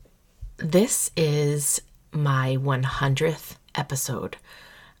This is my 100th episode.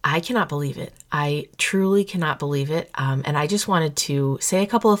 I cannot believe it. I truly cannot believe it. And I just wanted to say a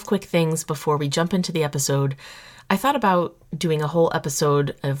couple of quick things before we jump into the episode. I thought about doing a whole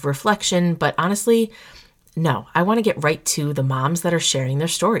episode of reflection, but honestly, no, I want to get right to the moms that are sharing their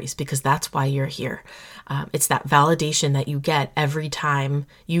stories because that's why you're here. It's that validation that you get every time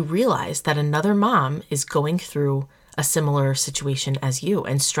you realize that another mom is going through a similar situation as you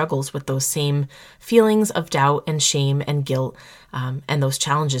and struggles with those same feelings of doubt and shame and guilt and those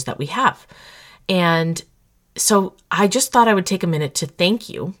challenges that we have. And so I just thought I would take a minute to thank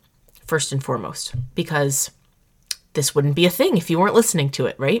you first and foremost, because this wouldn't be a thing if you weren't listening to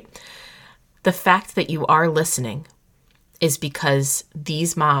it, right? The fact that you are listening is because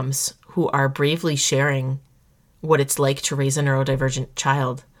these moms who are bravely sharing what it's like to raise a neurodivergent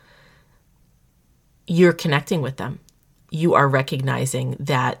child, you're connecting with them. You are recognizing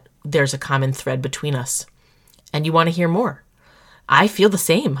that there's a common thread between us and you want to hear more. I feel the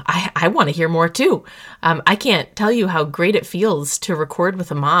same. I want to hear more too. I can't tell you how great it feels to record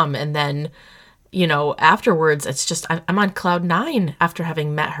with a mom and then, afterwards, it's just, I'm on cloud 9 after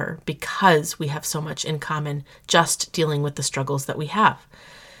having met her because we have so much in common just dealing with the struggles that we have.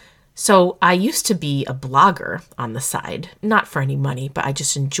 So I used to be a blogger on the side, not for any money, but I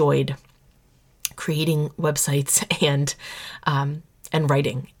just enjoyed creating websites and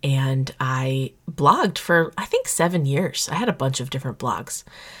writing. And I blogged for, I think, 7 years. I had a bunch of different blogs.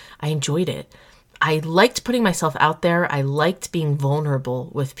 I enjoyed it. I liked putting myself out there. I liked being vulnerable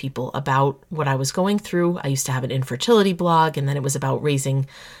with people about what I was going through. I used to have an infertility blog, and then it was about raising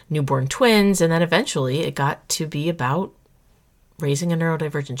newborn twins. And then eventually it got to be about raising a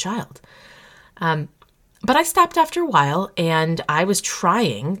neurodivergent child. But I stopped after a while, and I was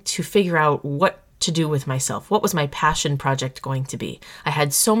trying to figure out what to do with myself. What was my passion project going to be? I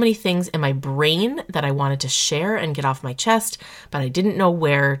had so many things in my brain that I wanted to share and get off my chest, but I didn't know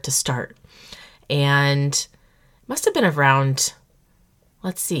where to start. And it must have been around,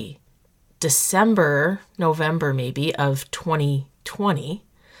 December, November maybe of 2020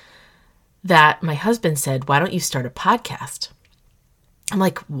 that my husband said, "Why don't you start a podcast?" I'm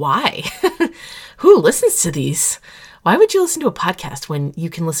like, why? Who listens to these? Why would you listen to a podcast when you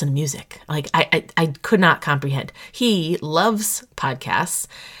can listen to music? Like, I could not comprehend. He loves podcasts,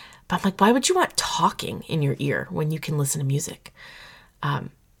 but I'm like, why would you want talking in your ear when you can listen to music? But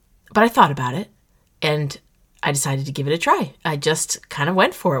I thought about it and I decided to give it a try. I just kind of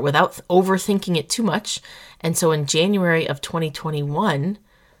went for it without overthinking it too much. And so in January of 2021,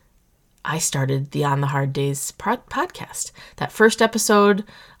 I started the On the Hard Days podcast. That first episode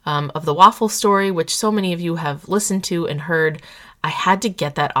of the waffle story, which so many of you have listened to and heard, I had to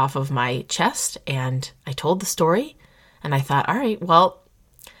get that off of my chest, and I told the story, and I thought, all right, well,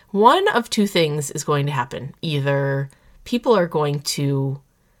 one of two things is going to happen. Either people are going to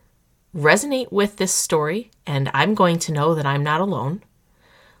resonate with this story, and I'm going to know that I'm not alone,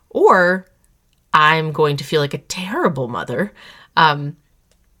 or I'm going to feel like a terrible mother,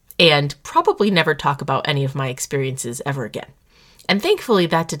 and probably never talk about any of my experiences ever again. And thankfully,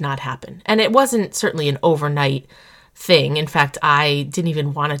 that did not happen. And it wasn't certainly an overnight thing. In fact, I didn't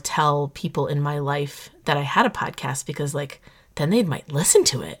even want to tell people in my life that I had a podcast because, then they might listen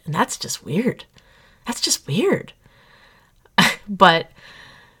to it. And that's just weird. That's just weird. But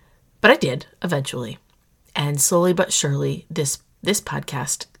I did eventually. And slowly but surely, this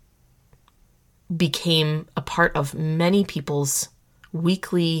podcast became a part of many people's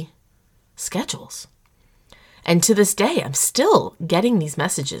weekly schedules. And to this day, I'm still getting these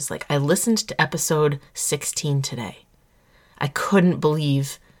messages. Like, I listened to episode 16 today. I couldn't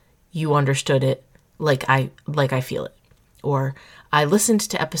believe you understood it like I feel it. Or I listened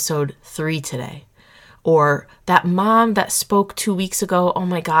to episode 3 today. Or that mom that spoke 2 weeks ago, oh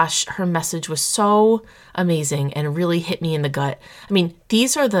my gosh, her message was so amazing and really hit me in the gut. I mean,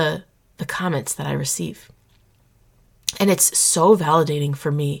 these are the comments that I receive. And it's so validating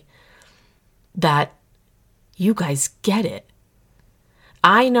for me that you guys get it.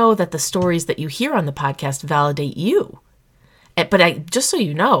 I know that the stories that you hear on the podcast validate you. But just so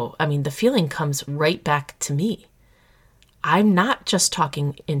you know, the feeling comes right back to me. I'm not just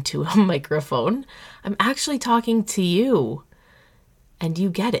talking into a microphone. I'm actually talking to you. And you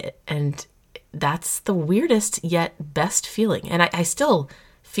get it. And that's the weirdest yet best feeling. And I still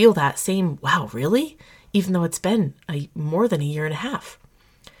feel that same, wow, really? Even though it's been more than a year and a half.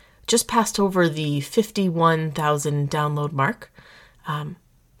 Just passed over the 51,000 download mark. And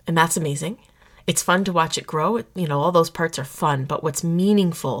that's amazing. It's fun to watch it grow. All those parts are fun. But what's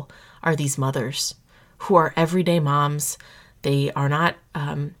meaningful are these mothers who are everyday moms. They are not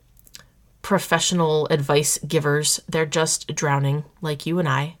professional advice givers. They're just drowning like you and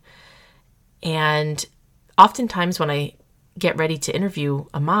I. And oftentimes when I get ready to interview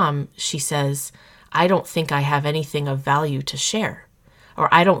a mom, she says, I don't think I have anything of value to share, or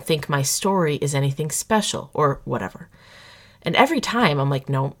I don't think my story is anything special, or whatever. And every time I'm like,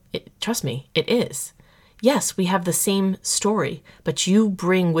 no, trust me, it is. Yes, we have the same story, but you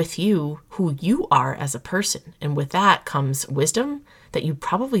bring with you who you are as a person. And with that comes wisdom that you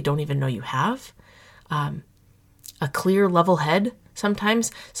probably don't even know you have, a clear, level head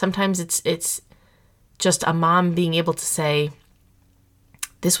sometimes. Sometimes it's just a mom being able to say,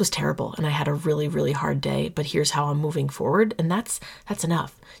 this was terrible and I had a really, really hard day, but here's how I'm moving forward. And that's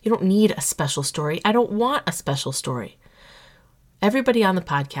enough. You don't need a special story. I don't want a special story. Everybody on the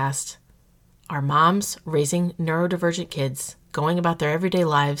podcast are moms raising neurodivergent kids, going about their everyday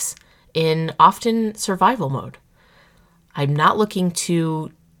lives in often survival mode. I'm not looking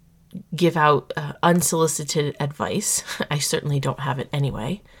to give out unsolicited advice. I certainly don't have it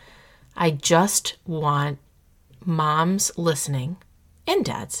anyway. I just want moms listening, and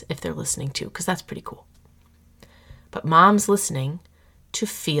dads if they're listening too, because that's pretty cool. But moms listening to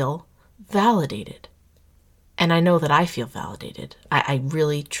feel validated. And I know that I feel validated. I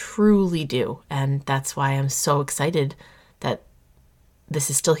really, truly do. And that's why I'm so excited that this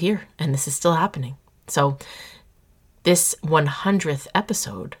is still here and this is still happening. So this 100th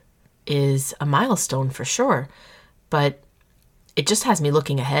episode is a milestone for sure, but it just has me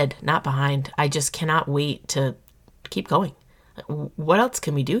looking ahead, not behind. I just cannot wait to keep going. What else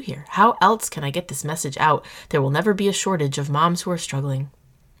can we do here? How else can I get this message out? There will never be a shortage of moms who are struggling.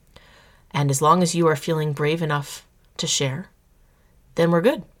 And as long as you are feeling brave enough to share, then we're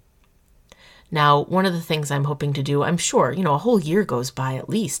good. Now, one of the things I'm hoping to do, I'm sure, a whole year goes by at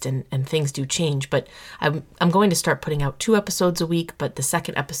least and things do change, but I'm going to start putting out 2 episodes a week, but the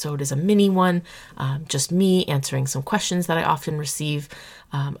second episode is a mini one, just me answering some questions that I often receive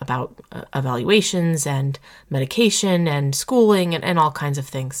about evaluations and medication and schooling and all kinds of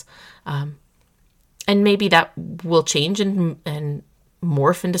things. And maybe that will change and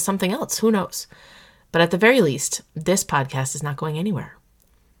morph into something else. Who knows? But at the very least, this podcast is not going anywhere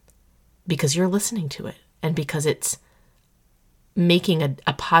because you're listening to it and because it's making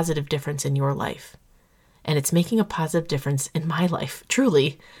a positive difference in your life. And it's making a positive difference in my life.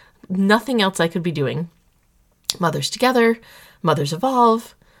 Truly, nothing else I could be doing. Mothers Together, Mothers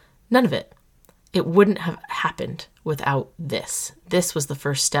Evolve, none of it. It wouldn't have happened without this. This was the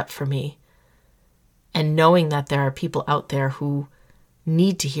first step for me. And knowing that there are people out there who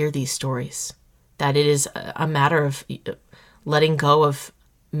need to hear these stories, that it is a matter of letting go of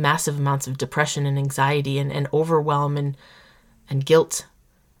massive amounts of depression and anxiety and overwhelm and guilt.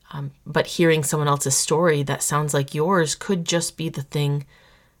 But hearing someone else's story that sounds like yours could just be the thing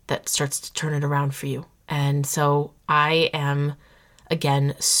that starts to turn it around for you. And so I am,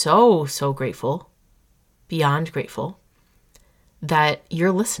 again, so grateful, beyond grateful, that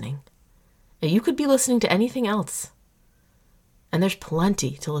you're listening. You could be listening to anything else. And there's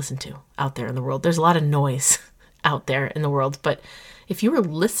plenty to listen to out there in the world. There's a lot of noise out there in the world. But if you were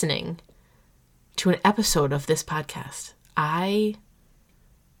listening to an episode of this podcast, I'm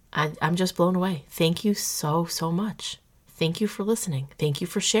just blown away. Thank you so much. Thank you for listening. Thank you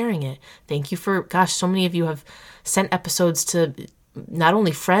for sharing it. Thank you for, so many of you have sent episodes to not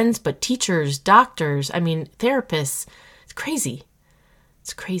only friends, but teachers, doctors, therapists. It's crazy.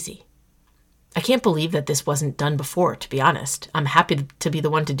 It's crazy. I can't believe that this wasn't done before, to be honest. I'm happy to be the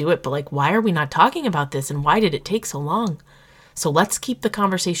one to do it, but why are we not talking about this and why did it take so long? So let's keep the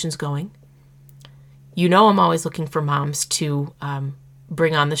conversations going. I'm always looking for moms to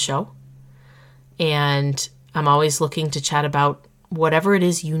bring on the show. And I'm always looking to chat about whatever it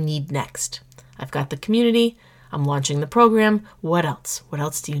is you need next. I've got the community. I'm launching the program. What else? What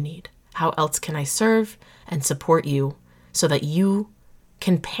else do you need? How else can I serve and support you so that you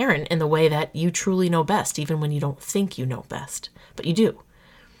can parent in the way that you truly know best, even when you don't think you know best, but you do.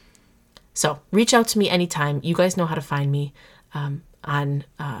 So reach out to me anytime. You guys know how to find me on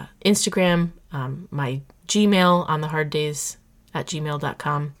Instagram, my Gmail,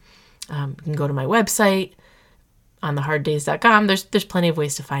 ontheharddays@gmail.com. You can go to my website, ontheharddays.com. There's plenty of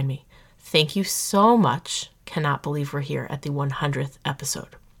ways to find me. Thank you so much. Cannot believe we're here at the 100th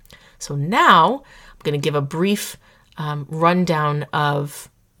episode. So now I'm going to give a brief rundown of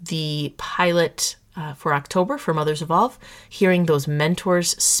the pilot for October for Mothers Evolve, hearing those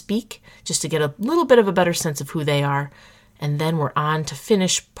mentors speak just to get a little bit of a better sense of who they are. And then we're on to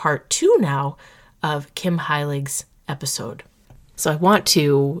finish part 2 now of Kim Heilig's episode. So I want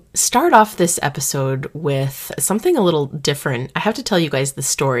to start off this episode with something a little different. I have to tell you guys the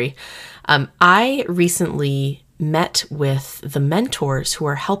story. I recently met with the mentors who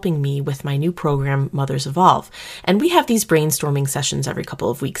are helping me with my new program, Mothers Evolve. And we have these brainstorming sessions every couple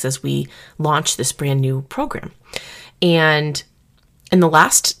of weeks as we launch this brand new program. And in the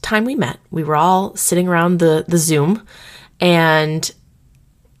last time we met, we were all sitting around the Zoom, and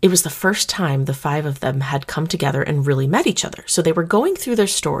it was the first time the 5 of them had come together and really met each other. So they were going through their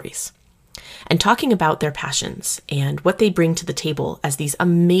stories and talking about their passions and what they bring to the table as these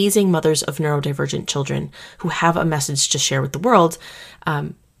amazing mothers of neurodivergent children who have a message to share with the world.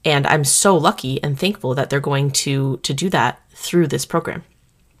 And I'm so lucky and thankful that they're going to do that through this program.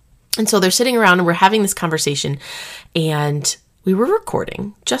 And so they're sitting around and we're having this conversation, and we were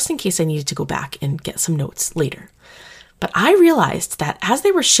recording just in case I needed to go back and get some notes later. But I realized that as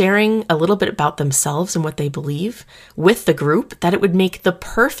they were sharing a little bit about themselves and what they believe with the group, that it would make the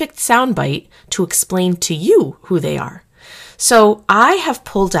perfect soundbite to explain to you who they are. So I have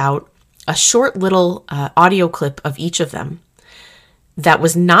pulled out a short little audio clip of each of them that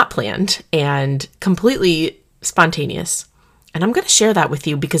was not planned and completely spontaneous. And I'm going to share that with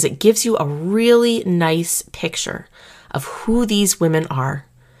you because it gives you a really nice picture of who these women are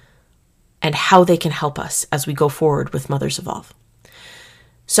and how they can help us as we go forward with Mothers Evolve.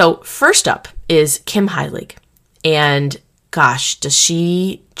 So first up is Kim Heilig. And gosh, does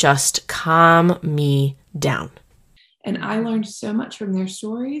she just calm me down. And I learned so much from their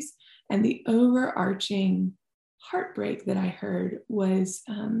stories. And the overarching heartbreak that I heard was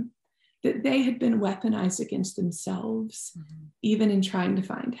that they had been weaponized against themselves, even in trying to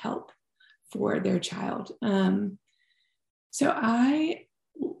find help for their child. So I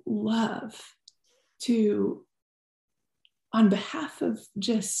love to, on behalf of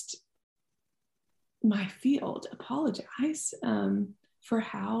just my field, apologize for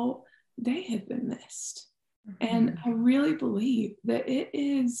how they have been missed. And I really believe that it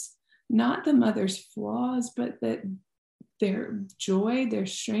is not the mother's flaws, but that their joy, their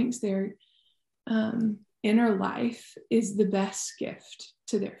strengths, their inner life is the best gift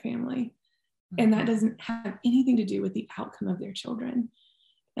to their family. And that doesn't have anything to do with the outcome of their children.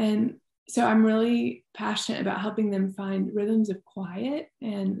 And so I'm really passionate about helping them find rhythms of quiet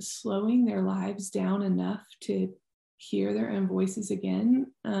and slowing their lives down enough to hear their own voices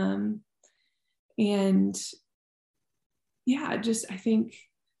again. And yeah, just I think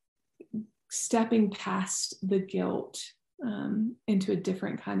stepping past the guilt into a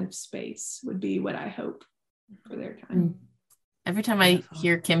different kind of space would be what I hope for their time. Every time I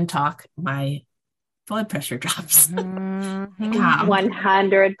hear Kim talk, my blood pressure drops.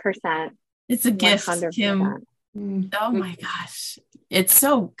 100%. It's a gift, 100%. Kim. Oh my gosh. It's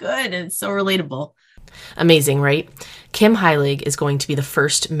so good. And it's so relatable. Amazing, right? Kim Heilig is going to be the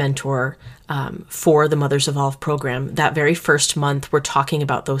first mentor for the Mothers Evolve program. That very first month, we're talking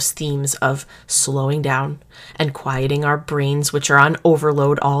about those themes of slowing down and quieting our brains, which are on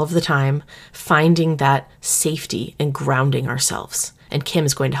overload all of the time, finding that safety and grounding ourselves. And Kim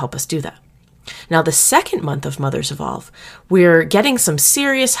is going to help us do that. Now, the second month of Mothers Evolve, we're getting some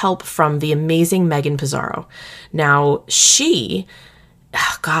serious help from the amazing Megan Pizarro. Now, she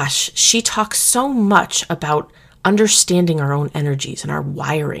talks so much about understanding our own energies and our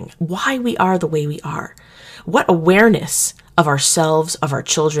wiring, why we are the way we are. What awareness of ourselves, of our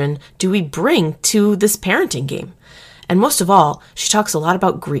children, do we bring to this parenting game? And most of all, she talks a lot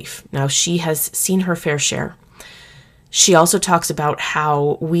about grief. Now, she has seen her fair share. She also talks about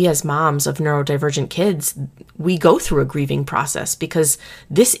how we as moms of neurodivergent kids, we go through a grieving process because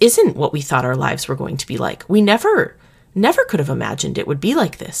this isn't what we thought our lives were going to be like. We never could have imagined it would be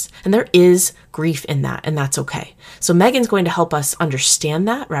like this. And there is grief in that, and that's okay. So Megan's going to help us understand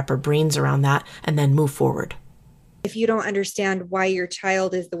that, wrap our brains around that, and then move forward. If you don't understand why your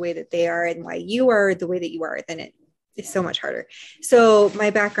child is the way that they are and why you are the way that you are, then it is so much harder. So my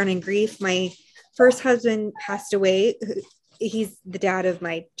background in grief, my first husband passed away. He's the dad of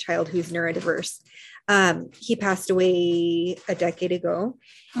my child who's neurodiverse. He passed away a decade ago.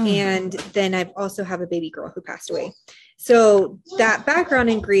 And then I also have a baby girl who passed away. So that background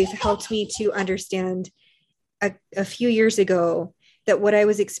in grief helped me to understand a few years ago that what I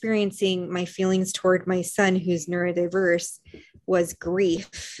was experiencing, my feelings toward my son who's neurodiverse, was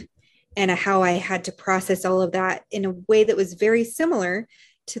grief, and how I had to process all of that in a way that was very similar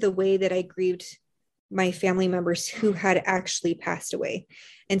to the way that I grieved my family members who had actually passed away.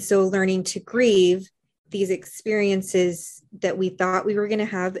 And so learning to grieve these experiences that we thought we were going to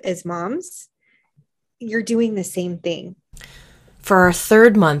have as moms, you're doing the same thing. For our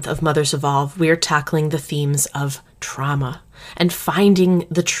third month of Mothers Evolve, we are tackling the themes of trauma. and finding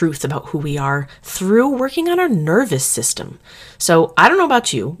the truth about who we are through working on our nervous system. So I don't know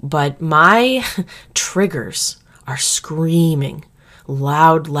about you, but my triggers are screaming,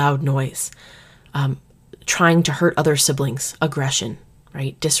 loud noise, trying to hurt other siblings, aggression,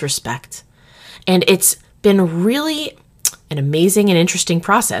 right? Disrespect. And it's been really an amazing and interesting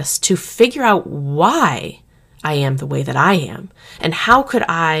process to figure out why I am the way that I am, and how could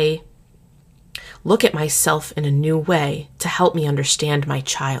I look at myself in a new way to help me understand my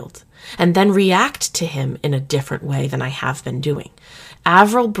child, and then react to him in a different way than I have been doing.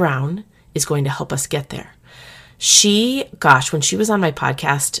 Avril Brown is going to help us get there. When she was on my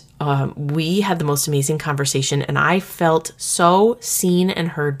podcast, we had the most amazing conversation, and I felt so seen and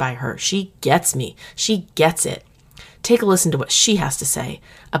heard by her. She gets me. She gets it. Take a listen to what she has to say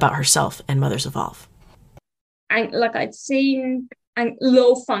about herself and Mothers Evolve. I'd seen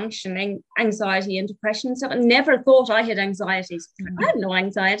low functioning anxiety and depression. So I never thought I had anxieties. I had no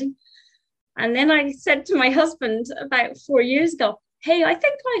anxiety. And then I said to my husband about 4 years ago, hey, I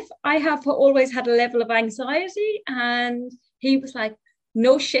think I have always had a level of anxiety. And he was like,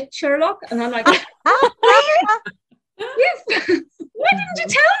 no shit, Sherlock. And I'm like, yes, why didn't you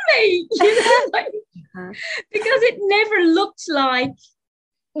tell me? Because it never looked like,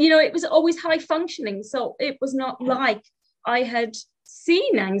 it was always high functioning. So it was not like I had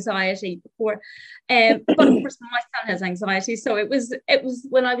seen anxiety before. But of course, my son has anxiety. So it was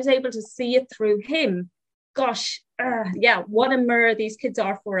when I was able to see it through him. Gosh, what a mirror these kids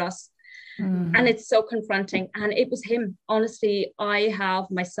are for us. And it's so confronting. And it was him. Honestly, I have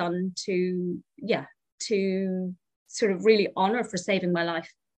my son to sort of really honor for saving my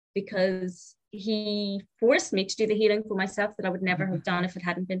life, because he forced me to do the healing for myself that I would never have done if it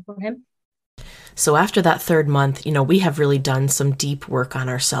hadn't been for him. So after that 3rd month, we have really done some deep work on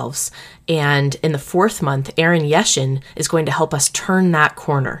ourselves. And in the 4th month, Erin Yeshin is going to help us turn that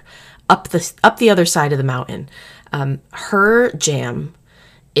corner up the other side of the mountain. Her jam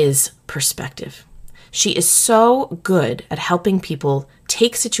is perspective. She is so good at helping people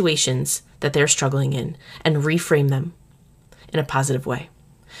take situations that they're struggling in and reframe them in a positive way.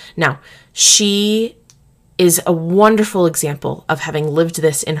 Now, she is a wonderful example of having lived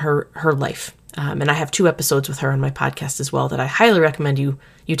this in her life. And I have 2 episodes with her on my podcast as well that I highly recommend you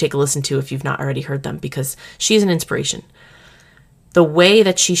take a listen to if you've not already heard them, because she's an inspiration. The way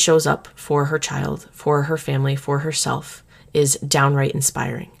that she shows up for her child, for her family, for herself is downright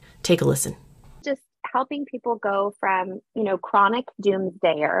inspiring. Take a listen. Just helping people go from, chronic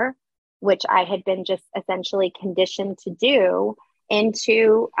doomsdayer, which I had been just essentially conditioned to do,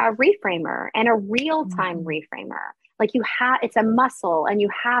 into a reframer, and a real-time reframer. Like it's a muscle, and you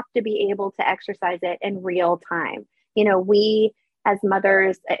have to be able to exercise it in real time. We as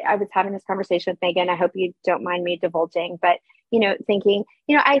mothers, I was having this conversation with Megan, I hope you don't mind me divulging, but thinking,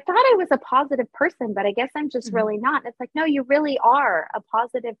 I thought I was a positive person, but I guess I'm just really not. It's like, no, you really are a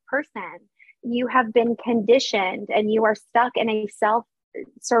positive person. You have been conditioned, and you are stuck in a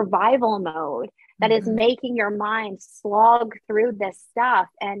self-survival mode that is making your mind slog through this stuff.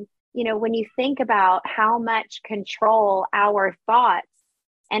 And, when you think about how much control our thoughts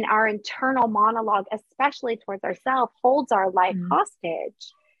and our internal monologue, especially towards ourselves, holds our life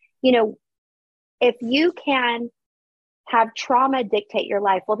hostage, if you can have trauma dictate your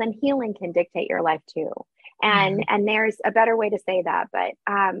life, well, then healing can dictate your life too. And there's a better way to say that, but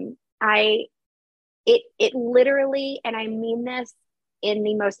it literally, and I mean this in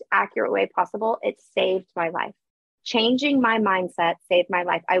the most accurate way possible, it saved my life. Changing my mindset saved my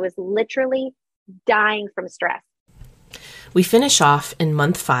life. I was literally dying from stress. We finish off in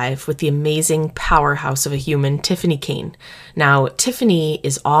month 5 with the amazing powerhouse of a human, Tiffany Kane. Now, Tiffany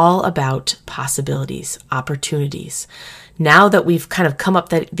is all about possibilities, opportunities. Now that we've kind of come up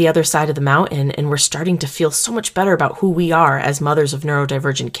the other side of the mountain and we're starting to feel so much better about who we are as mothers of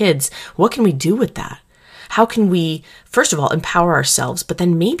neurodivergent kids, what can we do with that? How can we, first of all, empower ourselves, but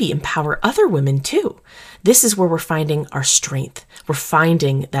then maybe empower other women too? This is where we're finding our strength. We're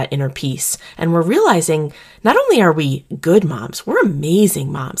finding that inner peace. And we're realizing not only are we good moms, we're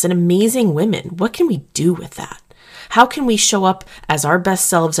amazing moms and amazing women. What can we do with that? How can we show up as our best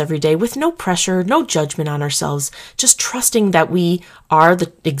selves every day with no pressure, no judgment on ourselves, just trusting that we are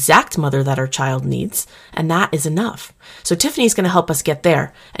the exact mother that our child needs, and that is enough. So Tiffany's going to help us get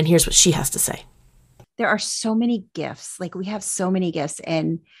there, and here's what she has to say. There are so many gifts. Like, we have so many gifts.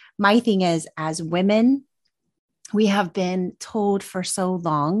 And my thing is, as women, we have been told for so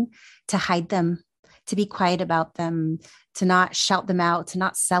long to hide them, to be quiet about them, to not shout them out, to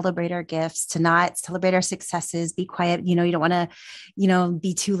not celebrate our gifts, to not celebrate our successes, be quiet. You don't want to,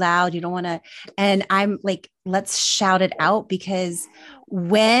 be too loud. You don't want to. And I'm like, let's shout it out, because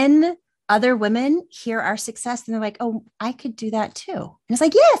when other women hear our success, and they're like, oh, I could do that too. And it's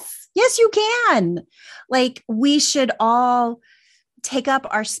like, yes, you can. Like, we should all take up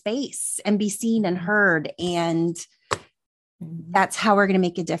our space and be seen and heard. And that's how we're going to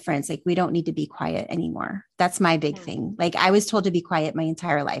make a difference. Like, we don't need to be quiet anymore. That's my big thing. Like, I was told to be quiet my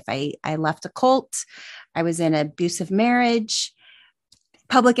entire life. I left a cult. I was in an abusive marriage,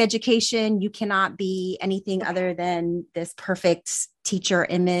 public education. You cannot be anything other than this perfect teacher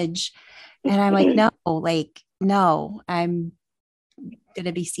image. And I'm like, no, I'm going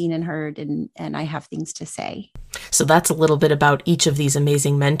to be seen and heard, and I have things to say. So that's a little bit about each of these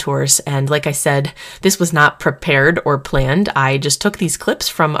amazing mentors. And like I said, this was not prepared or planned. I just took these clips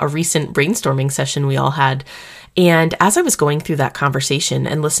from a recent brainstorming session we all had. And as I was going through that conversation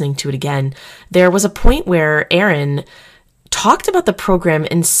and listening to it again, there was a point where Erin talked about the program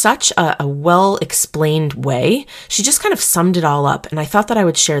in such a well-explained way. She just kind of summed it all up. And I thought that I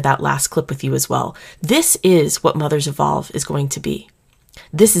would share that last clip with you as well. This is what Mothers Evolve is going to be.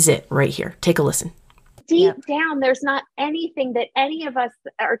 This is it right here. Take a listen. Deep down, there's not anything that any of us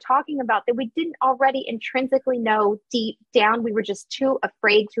are talking about that we didn't already intrinsically know deep down. We were just too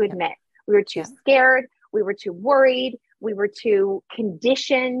afraid to admit. We were too scared. We were too worried. We were too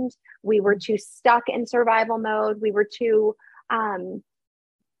conditioned. We were too stuck in survival mode. We were too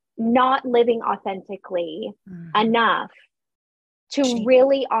not living authentically enough to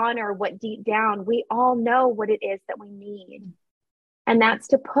really honor what deep down we all know what it is that we need. And that's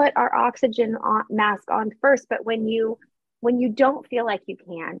to put our oxygen mask on first. But when you don't feel like you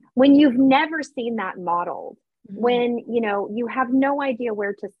can, when you've never seen that modeled, when, you have no idea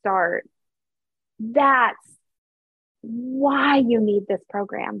where to start, that's why you need this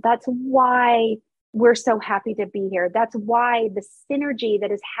program. That's why we're so happy to be here. That's why the synergy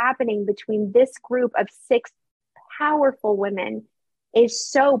that is happening between this group of 6 powerful women is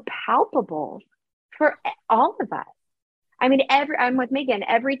so palpable for all of us. I mean, I'm with Megan.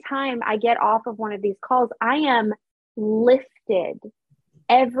 Every time I get off of one of these calls, I am lifted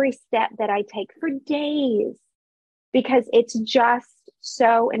every step that I take for days, because it's just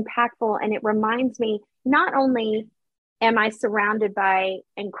so impactful. And it reminds me, not only am I surrounded by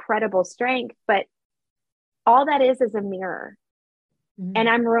incredible strength, but all that is a mirror. And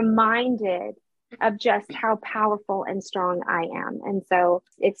I'm reminded of just how powerful and strong I am. And so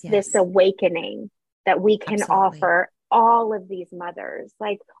it's this awakening that we can offer all of these mothers.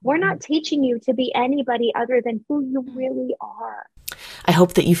 Like, we're not teaching you to be anybody other than who you really are. I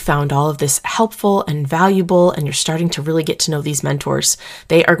hope that you found all of this helpful and valuable, and you're starting to really get to know these mentors.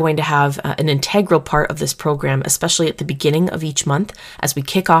 They are going to have an integral part of this program, especially at the beginning of each month as we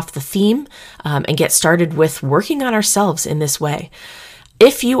kick off the theme and get started with working on ourselves in this way.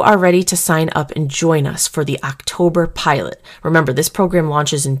 If you are ready to sign up and join us for the October pilot, remember this program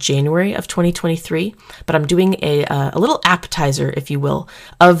launches in January of 2023, but I'm doing a little appetizer, if you will,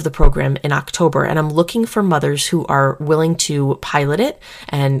 of the program in October. And I'm looking for mothers who are willing to pilot it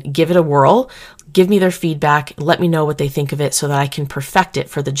and give it a whirl. Give me their feedback, let me know what they think of it so that I can perfect it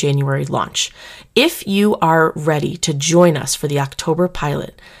for the January launch. If you are ready to join us for the October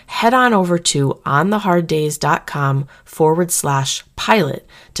pilot, head on over to ontheharddays.com/pilot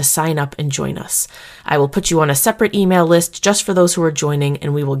to sign up and join us. I will put you on a separate email list just for those who are joining,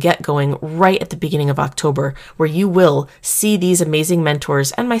 and we will get going right at the beginning of October, where you will see these amazing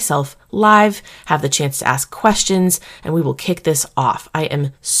mentors and myself live, have the chance to ask questions, and we will kick this off. I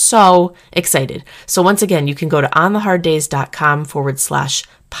am so excited. So once again, you can go to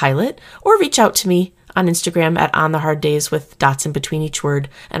ontheharddays.com/pilot or reach out to me on Instagram at ontheharddays with dots in between each word,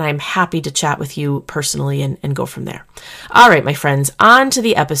 and I'm happy to chat with you personally and go from there. All right, my friends, on to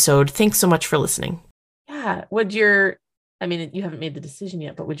the episode. Thanks so much for listening. Yeah, you haven't made the decision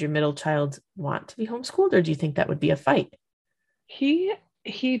yet, but would your middle child want to be homeschooled, or do you think that would be a fight? He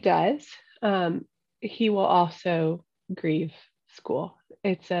does. He will also grieve school.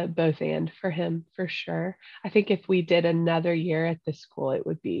 It's a both and for him, for sure. I think if we did another year at the school, it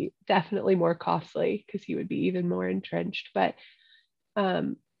would be definitely more costly because he would be even more entrenched. But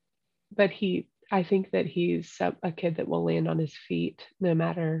I think that he's a kid that will land on his feet no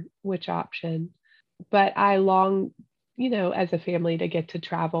matter which option. But I long, as a family, to get to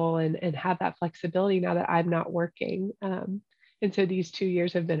travel and have that flexibility now that I'm not working. And so these 2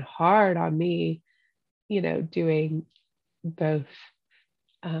 years have been hard on me, doing both.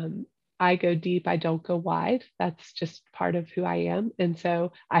 I go deep, I don't go wide. That's just part of who I am. And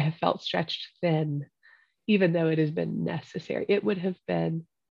so I have felt stretched thin even though it has been necessary. It would have been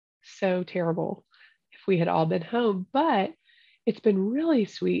so terrible if we had all been home, but it's been really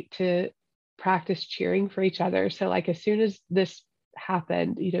sweet to practice cheering for each other. So like as soon as this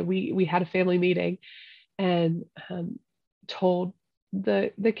happened, we had a family meeting and told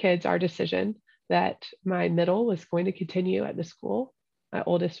the kids our decision that my middle was going to continue at the school, my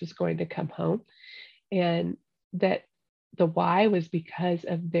oldest was going to come home, and that the why was because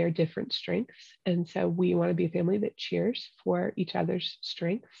of their different strengths. And so we want to be a family that cheers for each other's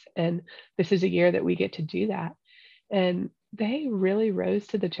strengths. And this is a year that we get to do that. And they really rose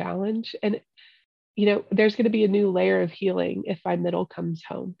to the challenge. And, there's going to be a new layer of healing if my middle comes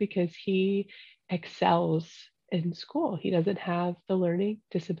home, because he excels in school. He doesn't have the learning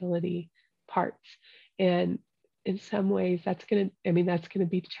disability parts. And in some ways that's going to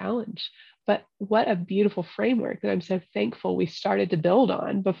be a challenge. But what a beautiful framework that I'm so thankful we started to build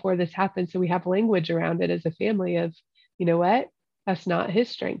on before this happened. So we have language around it as a family of, you know what, that's not his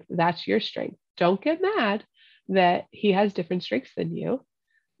strength. That's your strength. Don't get mad that he has different strengths than you.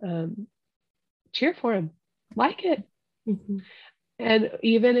 Cheer for him, like it. Mm-hmm. And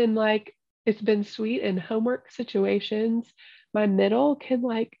even in it's been sweet in homework situations, my middle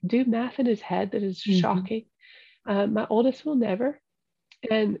can do math in his head that is shocking. My oldest will never.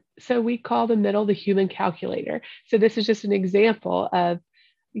 And so we call the middle the human calculator. So this is just an example of,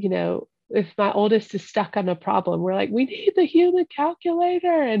 if my oldest is stuck on a problem, we're like, we need the human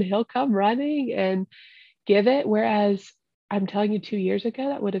calculator, and he'll come running and give it. Whereas I'm telling you, 2 years ago,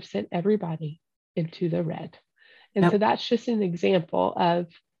 that would have sent everybody into the red. And Yep. so that's just an example of,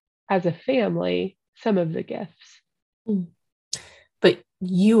 as a family, some of the gifts. But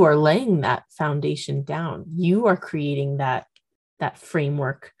you are laying that foundation down. You are creating that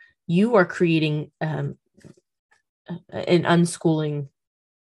framework. You are creating an unschooling,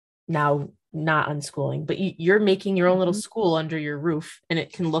 now not unschooling, but you're making your own little school under your roof, and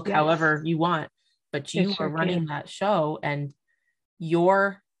it can look however you want, but you are running that show, and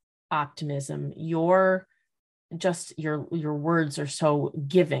your optimism, your words are so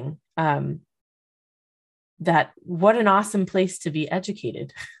giving. That what an awesome place to be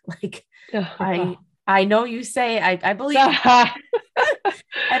educated. I know you say, I believe, I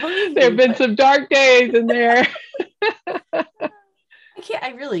believe there have been some dark days in there.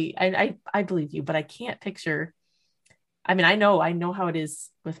 I believe you, but I can't picture. I mean, I know how it is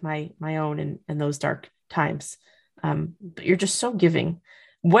with my own and those dark times. But you're just so giving.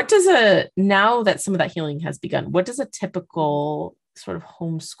 Now that some of that healing has begun, what does a typical sort of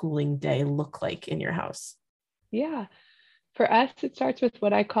homeschooling day look like in your house? Yeah. For us, it starts with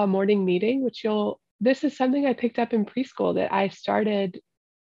what I call morning meeting, this is something I picked up in preschool that I started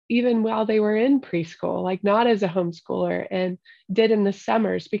even while they were in preschool, not as a homeschooler, and did in the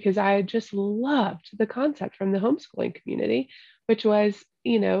summers, because I just loved the concept from the homeschooling community, which was,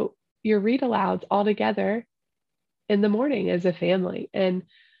 your read alouds all together in the morning as a family. And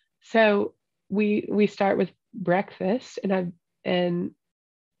so we start with breakfast and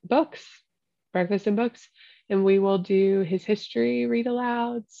books, breakfast and books. And we will do his history read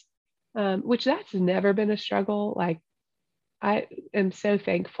alouds, which that's never been a struggle. I am so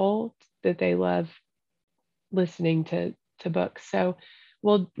thankful that they love listening to books. So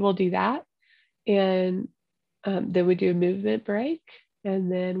we'll do that. And then we do a movement break, and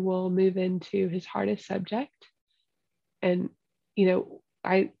then we'll move into his hardest subject. And,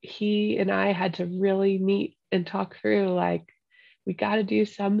 he and I had to really meet and talk through, we got to do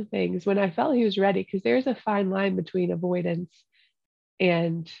some things when I felt he was ready, because there's a fine line between avoidance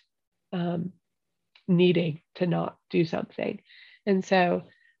and needing to not do something. And so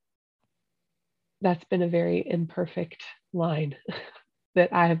that's been a very imperfect line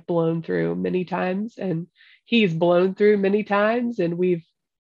that I have blown through many times, and he's blown through many times, and we've,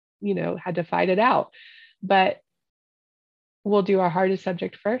 had to fight it out. But we'll do our hardest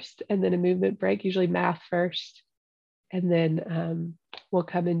subject first, and then a movement break, usually math first. And then we'll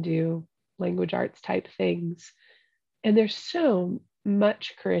come and do language arts type things. And there's so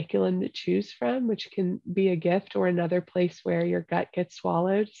much curriculum to choose from, which can be a gift or another place where your gut gets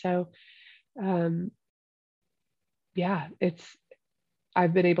swallowed. So I've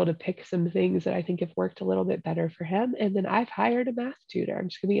been able to pick some things that I think have worked a little bit better for him. And then I've hired a math tutor. I'm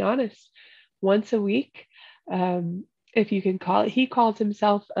just gonna be honest, once a week, if you can call it. He calls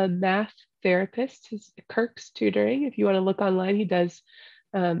himself a math therapist. His Kirk's Tutoring. If you want to look online, he does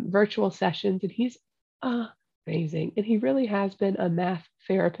virtual sessions, and he's amazing. And he really has been a math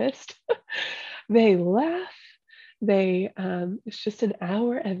therapist. They laugh. It's just an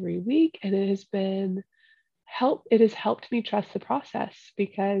hour every week, and it has helped me trust the process,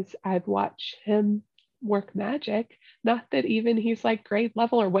 because I've watched him work magic. Not that even he's like grade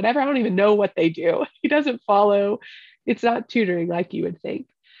level or whatever. I don't even know what they do. He doesn't follow. It's not tutoring like you would think,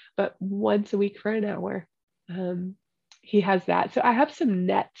 but once a week for an hour, he has that. So I have some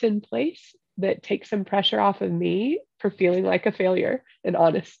nets in place that take some pressure off of me for feeling like a failure. In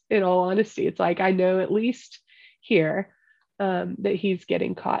all honesty, it's like, I know at least here that he's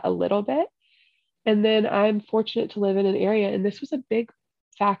getting caught a little bit. And then I'm fortunate to live in an area, and this was a big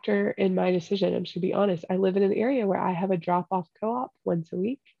factor in my decision. I'm just gonna be honest. I live in an area where I have a drop-off co-op once a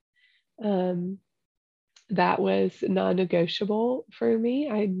week. That was non-negotiable for me.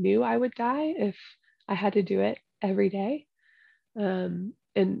 I knew I would die if I had to do it every day. And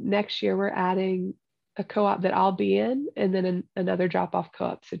next year we're adding a co-op that I'll be in, and then another drop-off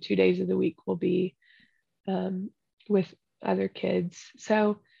co-op. So 2 days of the week will be with other kids.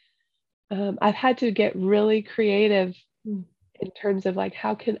 So I've had to get really creative in terms of like,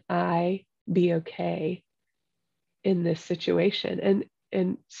 how can I be okay in this situation?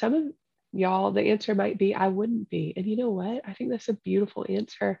 And some of y'all, the answer might be, I wouldn't be. And you know what? I think that's a beautiful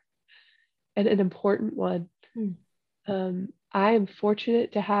answer and an important one. I am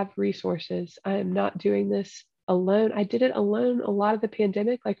fortunate to have resources. I am not doing this alone. I did it alone a lot of the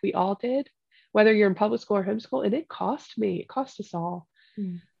pandemic, like we all did, whether you're in public school or homeschool, and it cost me, it cost us all.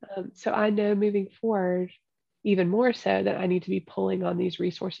 So I know moving forward, even more so, that I need to be pulling on these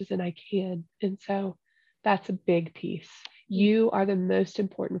resources, and I can. And so that's a big piece. You are the most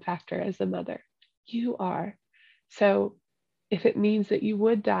important factor as a mother. You are. So if it means that you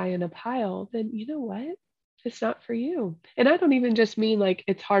would die in a pile, then you know what? It's not for you. And I don't even just mean like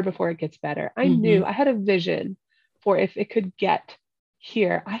it's hard before it gets better. I knew I had a vision for if it could get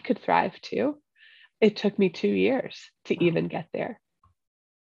here, I could thrive too. It took me 2 years to even get there.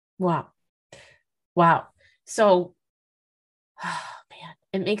 Wow. So, man,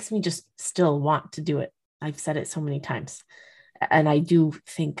 it makes me just still want to do it. I've said it so many times. And I do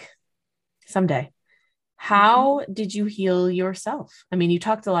think someday. How did you heal yourself? I mean, you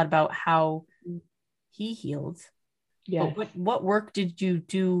talked a lot about how he healed. Yeah. But what work did you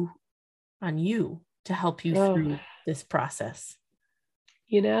do on you to help you through this process?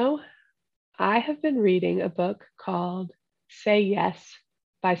 You know, I have been reading a book called Say Yes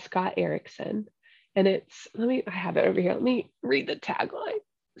by Scott Erickson. And I have it over here. Let me read the tagline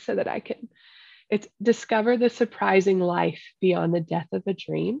so that it's Discover the Surprising Life Beyond the Death of a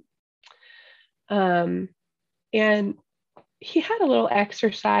Dream. And he had a little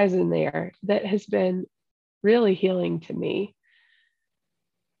exercise in there that has been really healing to me.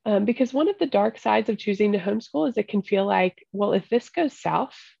 Because one of the dark sides of choosing to homeschool is it can feel like, well, if this goes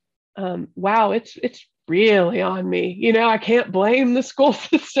south, wow, it's really on me. You know, I can't blame the school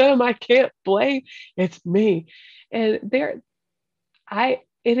system. I can't blame, it's me. And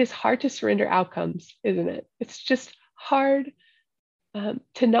it is hard to surrender outcomes, isn't it? It's just hard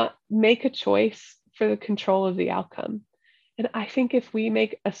to not make a choice for the control of the outcome. And I think if we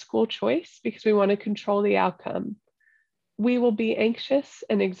make a school choice because we want to control the outcome, we will be anxious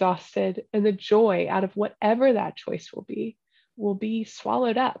and exhausted, and the joy out of whatever that choice will be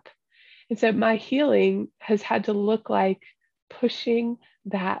swallowed up. And so my healing has had to look like pushing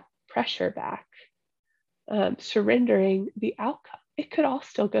that pressure back, surrendering the outcome. It could all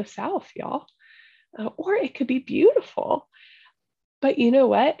still go south, y'all, or it could be beautiful. But you know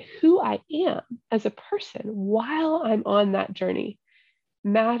what? Who I am as a person while I'm on that journey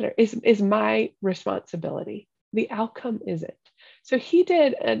is my responsibility. The outcome isn't. So he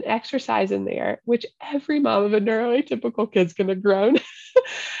did an exercise in there, which every mom of a neuroatypical kid's going to groan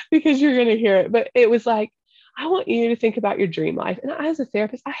because you're going to hear it. But it was like, I want you to think about your dream life. And as a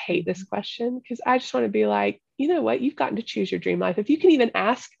therapist, I hate this question because I just want to be like, you know what? You've gotten to choose your dream life. If you can even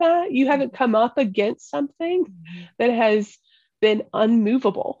ask that, you haven't come up against something that has been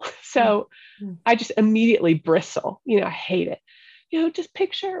unmovable. So I just immediately bristle. You know, I hate it. You know, just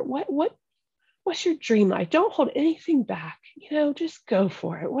picture what's your dream life? Don't hold anything back. You know, just go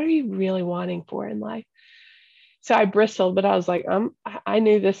for it. What are you really wanting for in life? So I bristled, but I was like, I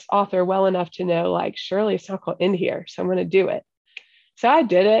knew this author well enough to know, like, surely it's not going to end here. So I'm going to do it. So I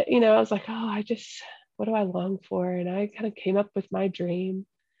did it. You know, I was like, what do I long for? And I kind of came up with my dream.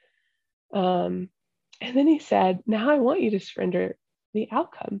 And then he said, now I want you to surrender the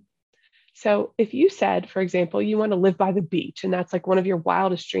outcome. So if you said, for example, you want to live by the beach, and that's like one of your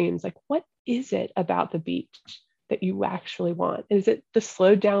wildest dreams, like, what is it about the beach that you actually want? Is it the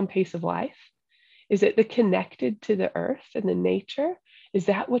slowed down pace of life? Is it the connected to the earth and the nature? Is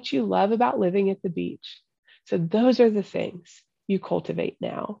that what you love about living at the beach? So those are the things you cultivate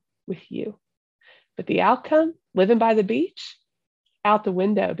now with you. But the outcome, living by the beach, out the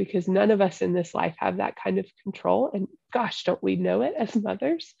window, because none of us in this life have that kind of control. And gosh, don't we know it as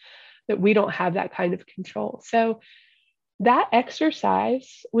mothers that we don't have that kind of control. So that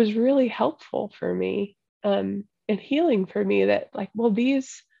exercise was really helpful for me, and healing for me, that like, well,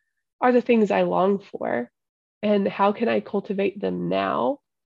 these are the things I long for, and how can I cultivate them now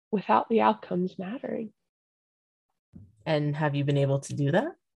without the outcomes mattering? And have you been able to do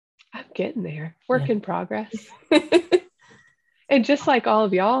that? I'm getting there. Work in progress. Yeah. And just like all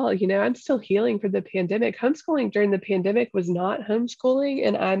of y'all, I'm still healing from the pandemic. Homeschooling during the pandemic was not homeschooling,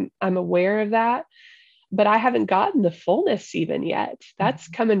 and I'm aware of that, but I haven't gotten the fullness even yet. That's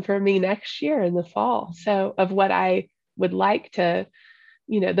coming for me next year in the fall. So of what I would like to,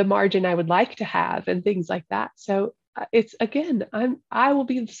 the margin I would like to have and things like that. So it's, again, I will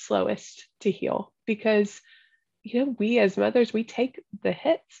be the slowest to heal, because, we as mothers, we take the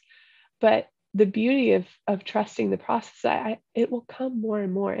hits, but the beauty of trusting the process, it will come more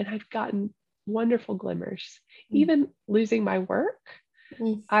and more. And I've gotten wonderful glimmers. Even losing my work,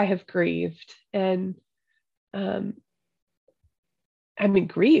 I have grieved. And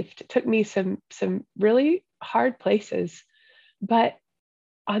grieved. It took me some really hard places. But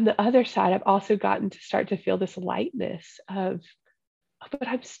on the other side, I've also gotten to start to feel this lightness of, oh, but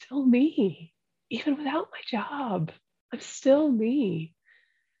I'm still me. Even without my job, I'm still me.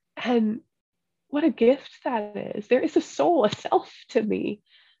 And what a gift that is. There is a soul, a self to me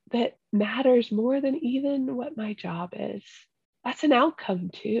that matters more than even what my job is. That's an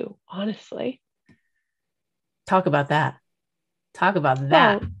outcome too, honestly. Talk about that. Talk about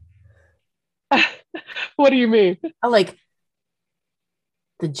that. Well, what do you mean? Like,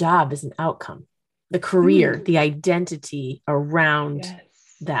 the job is an outcome. The career, the identity around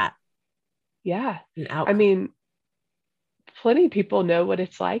that. Yeah. An outcome. Plenty of people know what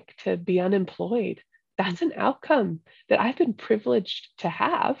it's like to be unemployed. That's an outcome that I've been privileged to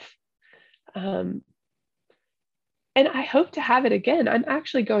have. And I hope to have it again. I'm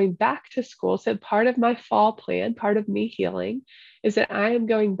actually going back to school. So part of my fall plan, part of me healing, is that I am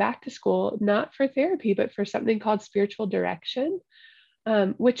going back to school, not for therapy, but for something called spiritual direction,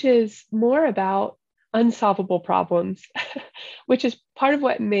 which is more about unsolvable problems, which is part of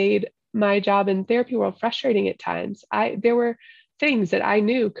what made my job in therapy world frustrating at times. There were things that I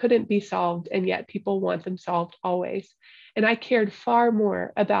knew couldn't be solved, and yet people want them solved always. And I cared far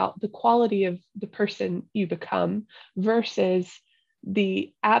more about the quality of the person you become versus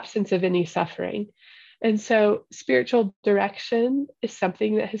the absence of any suffering. And so spiritual direction is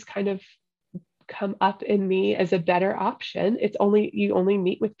something that has kind of come up in me as a better option. You only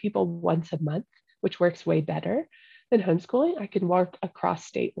meet with people once a month, which works way better than homeschooling. I can work across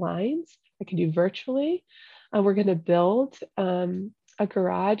state lines. I can do virtually. We're going to build a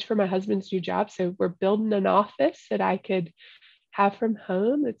garage for my husband's new job. So we're building an office that I could have from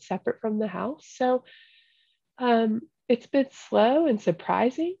home that's separate from the house. So it's been slow and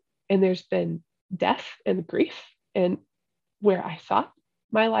surprising. And there's been death and grief and where I thought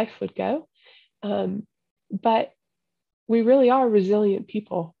my life would go. But we really are resilient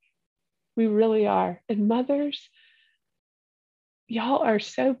people. We really are. And mothers, y'all are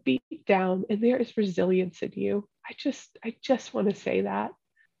so beat down, and there is resilience in you. I just want to say that.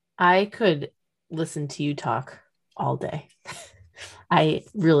 I could listen to you talk all day. I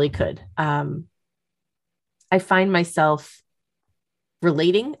really could. I find myself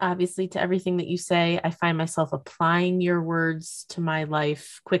relating, obviously, to everything that you say. I find myself applying your words to my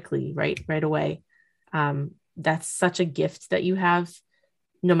life quickly, right away. That's such a gift that you have,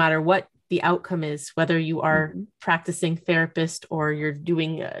 no matter what the outcome is, whether you are practicing therapist or you're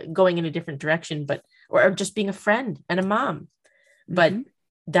doing going in a different direction, or just being a friend and a mom. But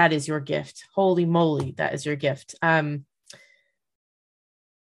that is your gift. Holy moly, that is your gift. Thinking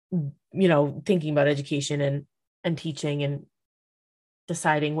about education and teaching and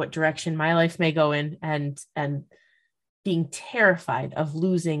deciding what direction my life may go in, and being terrified of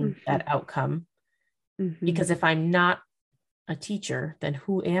losing that outcome. Because if I'm not a teacher, then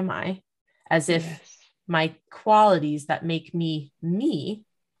who am I? As if my qualities that make me me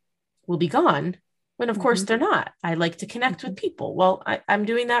will be gone, when of course they're not. I like to connect with people. Well, I'm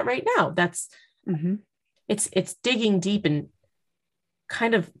doing that right now. That's it's digging deep, and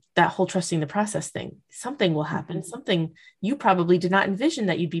kind of that whole trusting the process thing. Something will happen. Something you probably did not envision,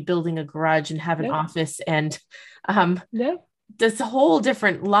 that you'd be building a garage and have an office, and this whole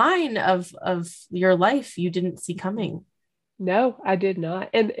different line of your life you didn't see coming. No, I did not.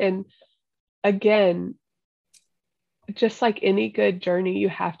 And again, just like any good journey, you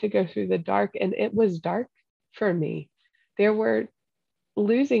have to go through the dark. And it was dark for me.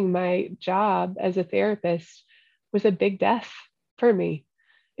 Losing my job as a therapist was a big death for me.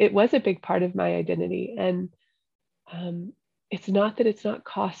 It was a big part of my identity. And it's not that it's not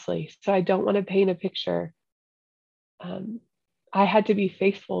costly. So I don't want to paint a picture. I had to be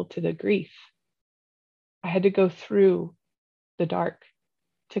faithful to the grief. I had to go through the dark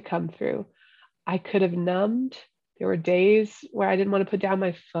to come through. I could have numbed. There were days where I didn't want to put down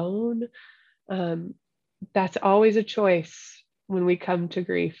my phone. That's always a choice when we come to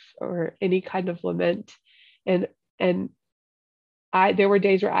grief or any kind of lament. And there were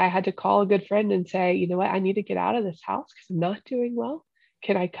days where I had to call a good friend and say, you know what, I need to get out of this house because I'm not doing well.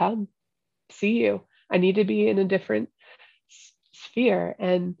 Can I come see you? I need to be in a different sphere.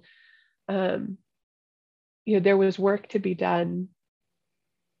 And, there was work to be done,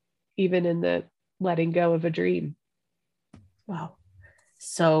 even in the letting go of a dream. Wow.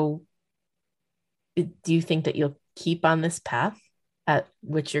 So do you think that you'll keep on this path at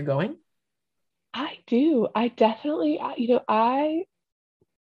which you're going? I do. I definitely, I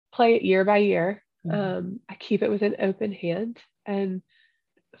play it year by year. Mm-hmm. I keep it with an open hand, and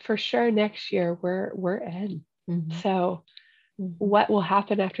for sure next year we're in. Mm-hmm. So what will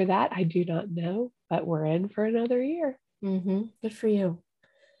happen after that, I do not know, but we're in for another year. Mm-hmm. Good for you.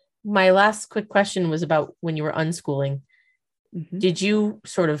 My last quick question was about when you were unschooling. Mm-hmm. Did you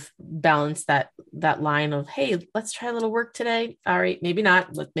sort of balance that line of, hey, let's try a little work today? All right, maybe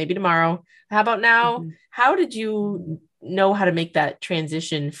not, maybe tomorrow. How about now? Mm-hmm. How did you know how to make that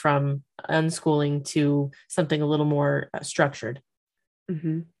transition from unschooling to something a little more structured?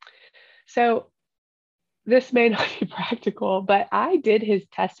 Mm-hmm. So this may not be practical, but I did his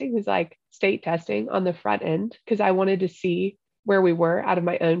testing, his like state testing on the front end because I wanted to see where we were out of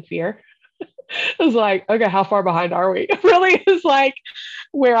my own fear. I was like, okay, how far behind are we? It really is like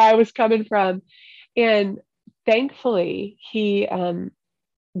where I was coming from. And thankfully, he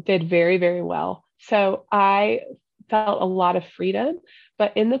did very, very well. So I felt a lot of freedom.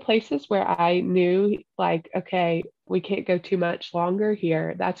 But in the places where I knew, like, okay, we can't go too much longer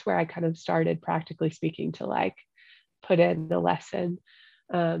here, that's where I kind of started, practically speaking, to like put in the lesson.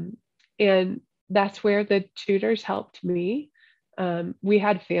 And that's where the tutors helped me. We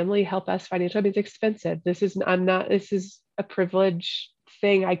had family help us financially. I mean, it's expensive. This is a privilege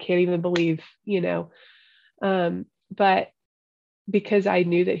thing. I can't even believe, but because I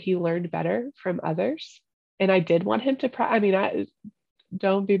knew that he learned better from others, and I did want him to,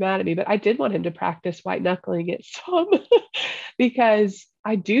 don't be mad at me, but I did want him to practice white knuckling it some because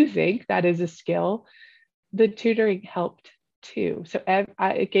I do think that is a skill. The tutoring helped too. So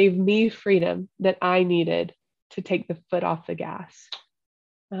it gave me freedom that I needed to take the foot off the gas.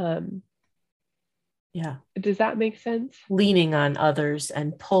 Yeah. Does that make sense? Leaning on others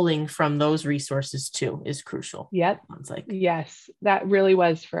and pulling from those resources too is crucial. Yep. Sounds like. Yes, that really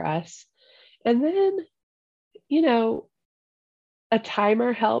was for us. And then, a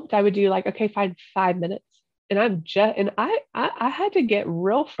timer helped. I would do like, okay, fine, 5 minutes. And I had to get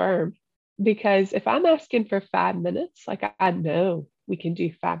real firm, because if I'm asking for 5 minutes, like I know we can do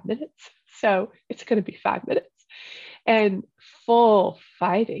 5 minutes. So it's going to be 5 minutes and full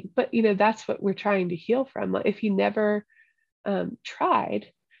fighting. But, that's what we're trying to heal from. If he never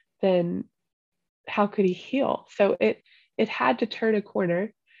tried, then how could he heal? So it had to turn a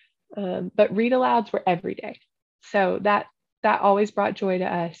corner. But read alouds were every day. So that always brought joy to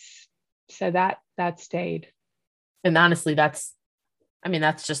us. So that stayed. And honestly, that's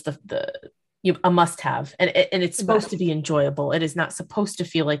just a must have. And it's supposed to be enjoyable. It is not supposed to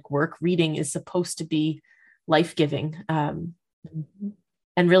feel like work. Reading is supposed to be life-giving. And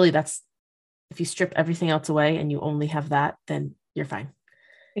really if you strip everything else away and you only have that, then you're fine.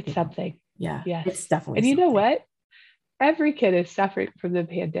 It's something. Yeah. Yes. It's definitely And you something. know what? Every kid is suffering from the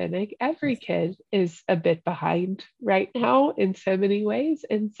pandemic. Every kid is a bit behind right now in so many ways.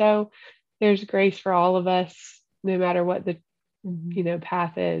 And so there's grace for all of us, no matter what the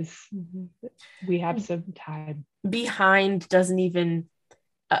path is. We have some time. Behind doesn't even,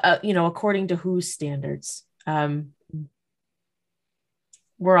 according to whose standards, we're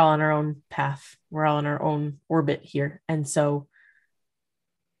all on our own path. We're all in our own orbit here. And so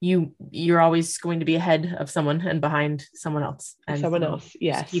you're always going to be ahead of someone and behind someone else. And someone else,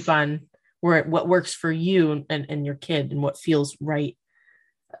 yes. Keep on what works for you and your kid and what feels right.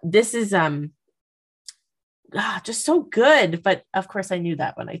 This is just so good. But of course I knew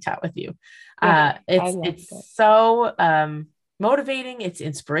that when I chat with you. Yeah, it's so motivating. It's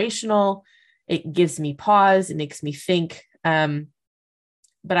inspirational. It gives me pause. It makes me think.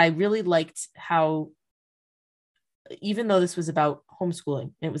 But I really liked how, even though this was about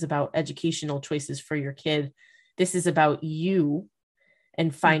homeschooling, it was about educational choices for your kid, this is about you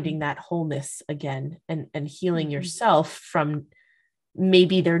and finding that wholeness again and healing yourself from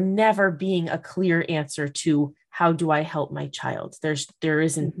maybe there never being a clear answer to how do I help my child? There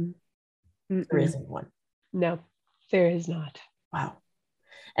isn't one. No, there is not. Wow.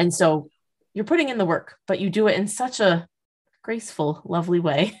 And so you're putting in the work, but you do it in such a graceful, lovely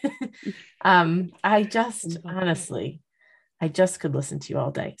way. I just could listen to you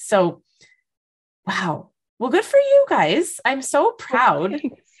all day. So, wow. Well, good for you guys. I'm so proud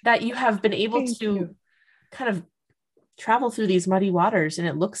that you have been able to kind of travel through these muddy waters, and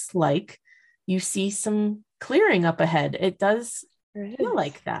it looks like you see some clearing up ahead. It does feel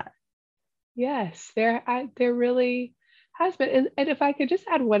like that. Yes, there really has been. And if I could just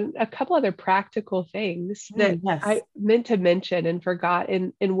add a couple other practical things that I meant to mention and forgot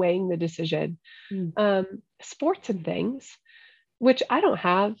in weighing the decision. Sports and things, which I don't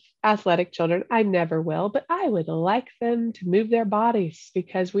have athletic children. I never will, but I would like them to move their bodies,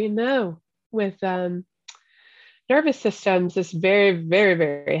 because we know with nervous systems is very, very,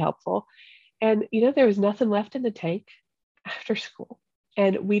 very helpful. And, there was nothing left in the tank after school,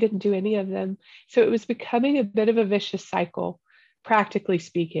 and we didn't do any of them. So it was becoming a bit of a vicious cycle, practically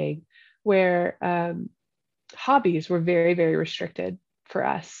speaking, where hobbies were very, very restricted for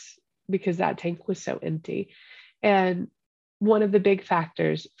us because that tank was so empty. And one of the big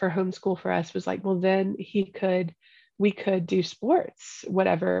factors for homeschool for us was like, well, then we could do sports,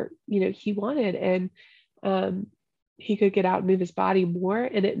 whatever, he wanted. And he could get out and move his body more,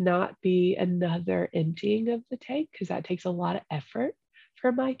 and it not be another emptying of the tank, because that takes a lot of effort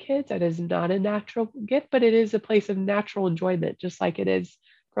for my kids. That is not a natural gift, but it is a place of natural enjoyment, just like it is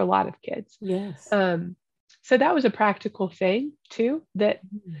for a lot of kids. Yes. So that was a practical thing too that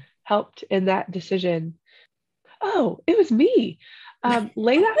helped in that decision. Oh, it was me.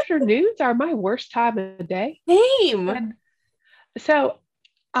 Late afternoons are my worst time of the day. Same. And so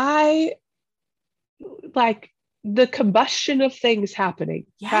I like the combustion of things happening,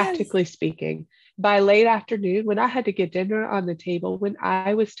 practically speaking, by late afternoon, when I had to get dinner on the table, when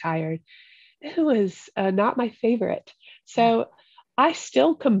I was tired, it was not my favorite. So I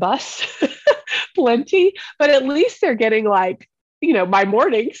still combust plenty, but at least they're getting my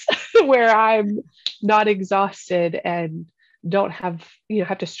mornings where I'm not exhausted and don't have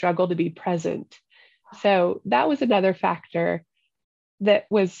to struggle to be present. So that was another factor that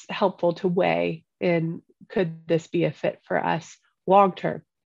was helpful to weigh in. Could this be a fit for us long term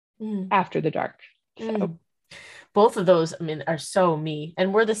after the dark? So both of those, are so me.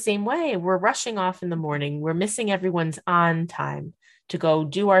 And we're the same way. We're rushing off in the morning. We're missing everyone's on time to go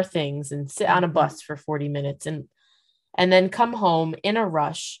do our things and sit on a bus for 40 minutes and then come home in a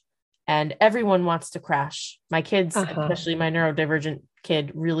rush, and everyone wants to crash. My kids, especially my neurodivergent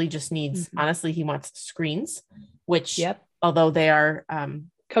kid, really just needs, honestly, he wants screens, which although they are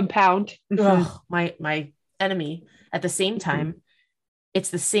compound, my enemy, at the same time, it's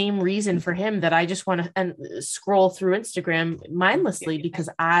the same reason for him that I just want to scroll through Instagram mindlessly, because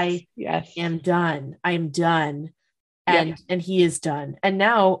I am done. I am done. And he is done. And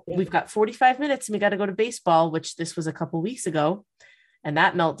now we've got 45 minutes and we got to go to baseball, which this was a couple weeks ago. And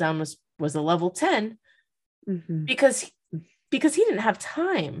that meltdown was a level 10 because he didn't have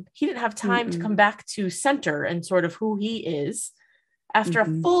time. He didn't have time to come back to center and sort of who he is after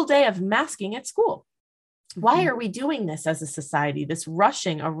a full day of masking at school. Why are we doing this as a society, this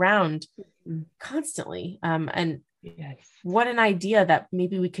rushing around constantly? And what an idea that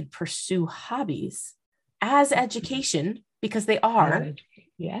maybe we could pursue hobbies as education, because they are.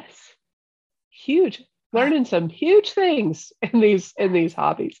 Yes. Huge. Learning some huge things in these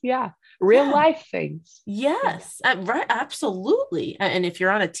hobbies. Yeah. Real life things. Yes. Right. Absolutely. And if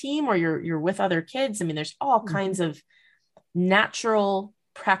you're on a team or you're with other kids, there's all kinds of natural,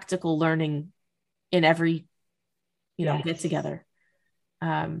 practical learning in every, get together.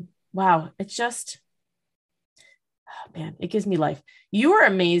 Wow. It's just, it gives me life. You are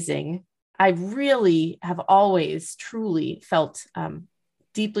amazing. I really have always truly felt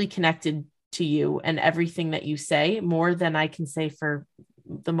deeply connected to you and everything that you say, more than I can say for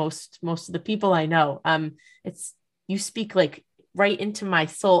the most of the people I know. You speak right into my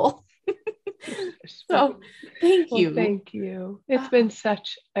soul. So thank you. Well, thank you. It's been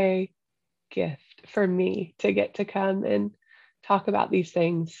such a gift for me to get to come and talk about these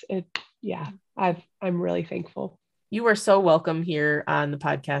things. I'm really thankful. You are so welcome here on the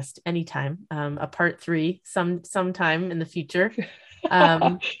podcast anytime. A part 3 sometime in the future.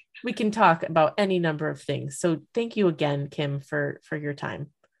 We can talk about any number of things. So thank you again, Kim, for your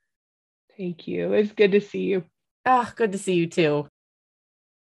time. Thank you. It's good to see you. Good to see you too.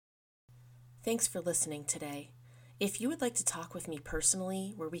 Thanks for listening today. If you would like to talk with me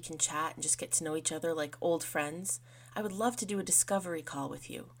personally, where we can chat and just get to know each other like old friends, I would love to do a discovery call with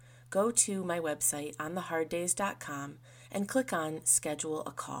you. Go to my website, ontheharddays.com, and click on Schedule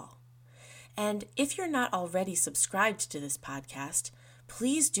a Call. And if you're not already subscribed to this podcast,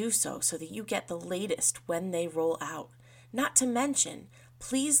 please do so that you get the latest when they roll out. Not to mention,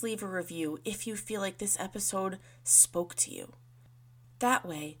 please leave a review if you feel like this episode spoke to you. That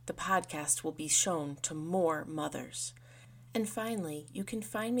way, the podcast will be shown to more mothers. And finally, you can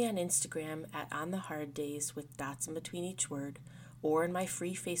find me on Instagram at ontheharddays with dots in between each word, or in my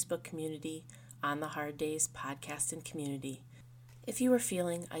free Facebook community, On the Hard Days Podcast and Community. If you are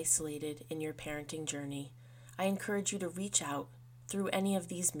feeling isolated in your parenting journey, I encourage you to reach out through any of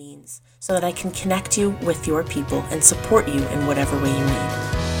these means so that I can connect you with your people and support you in whatever way you need.